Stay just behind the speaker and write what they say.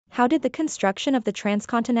How did the construction of the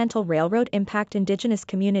Transcontinental Railroad impact indigenous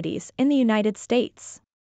communities in the United States?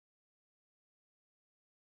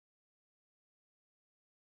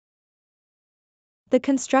 The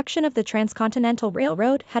construction of the Transcontinental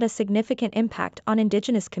Railroad had a significant impact on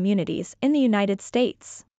indigenous communities in the United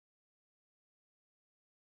States.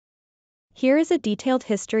 Here is a detailed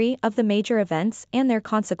history of the major events and their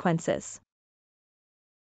consequences.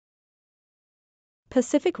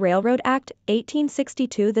 Pacific Railroad Act,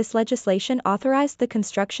 1862. This legislation authorized the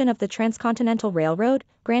construction of the Transcontinental Railroad,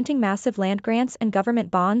 granting massive land grants and government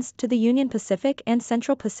bonds to the Union Pacific and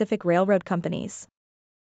Central Pacific Railroad companies.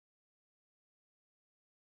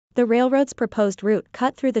 The railroad's proposed route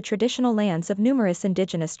cut through the traditional lands of numerous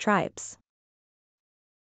indigenous tribes.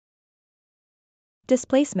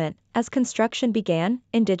 Displacement. As construction began,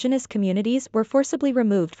 indigenous communities were forcibly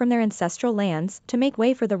removed from their ancestral lands to make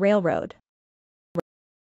way for the railroad.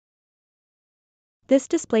 This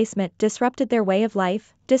displacement disrupted their way of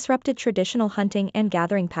life, disrupted traditional hunting and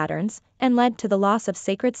gathering patterns, and led to the loss of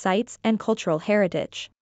sacred sites and cultural heritage.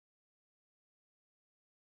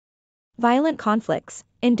 Violent conflicts.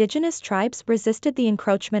 Indigenous tribes resisted the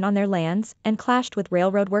encroachment on their lands and clashed with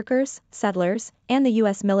railroad workers, settlers, and the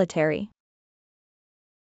U.S. military.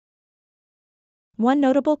 One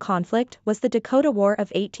notable conflict was the Dakota War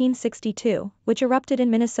of 1862, which erupted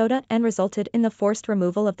in Minnesota and resulted in the forced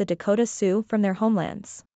removal of the Dakota Sioux from their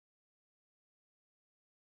homelands.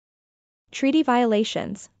 Treaty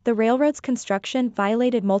violations. The railroad's construction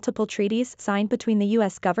violated multiple treaties signed between the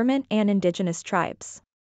U.S. government and indigenous tribes.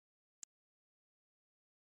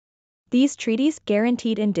 These treaties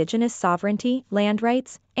guaranteed indigenous sovereignty, land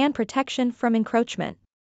rights, and protection from encroachment.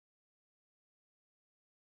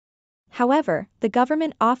 However, the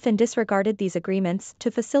government often disregarded these agreements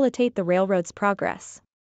to facilitate the railroad's progress.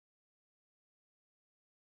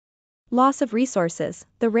 Loss of resources.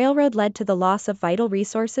 The railroad led to the loss of vital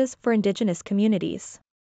resources for indigenous communities.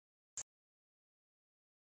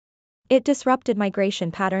 It disrupted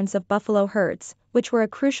migration patterns of buffalo herds, which were a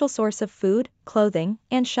crucial source of food, clothing,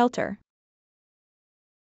 and shelter.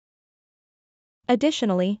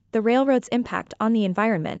 Additionally, the railroad's impact on the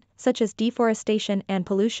environment, such as deforestation and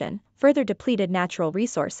pollution, further depleted natural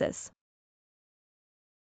resources.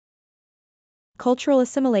 Cultural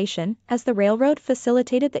assimilation. As the railroad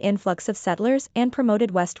facilitated the influx of settlers and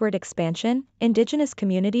promoted westward expansion, indigenous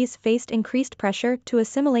communities faced increased pressure to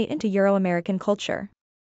assimilate into Euro-American culture.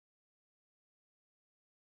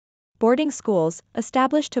 Boarding schools,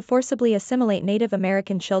 established to forcibly assimilate Native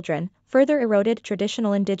American children, further eroded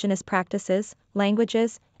traditional indigenous practices,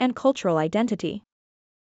 languages, and cultural identity.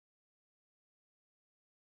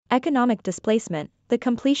 Economic displacement. The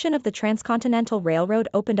completion of the Transcontinental Railroad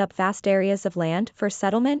opened up vast areas of land for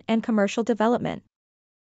settlement and commercial development.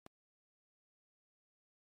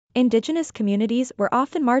 Indigenous communities were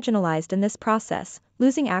often marginalized in this process,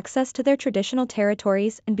 losing access to their traditional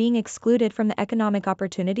territories and being excluded from the economic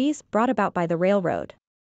opportunities brought about by the railroad.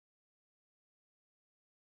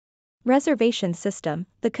 Reservation system.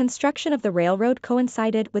 The construction of the railroad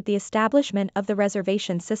coincided with the establishment of the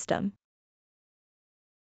reservation system.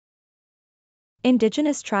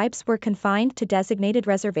 Indigenous tribes were confined to designated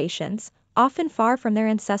reservations, often far from their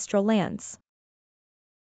ancestral lands.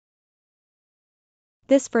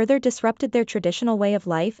 This further disrupted their traditional way of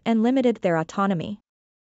life and limited their autonomy.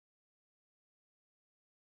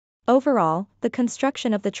 Overall, the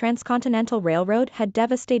construction of the Transcontinental Railroad had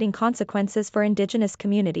devastating consequences for indigenous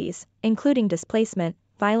communities, including displacement,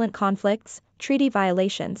 violent conflicts, treaty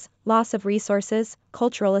violations, loss of resources,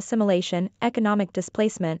 cultural assimilation, economic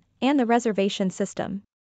displacement, and the reservation system.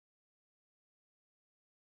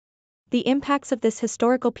 The impacts of this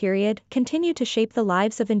historical period continue to shape the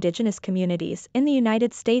lives of indigenous communities in the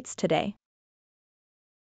United States today.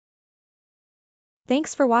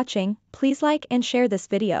 Thanks for watching. Please like and share this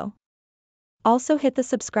video. Also hit the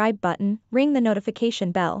subscribe button, ring the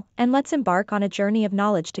notification bell, and let's embark on a journey of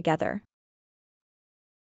knowledge together.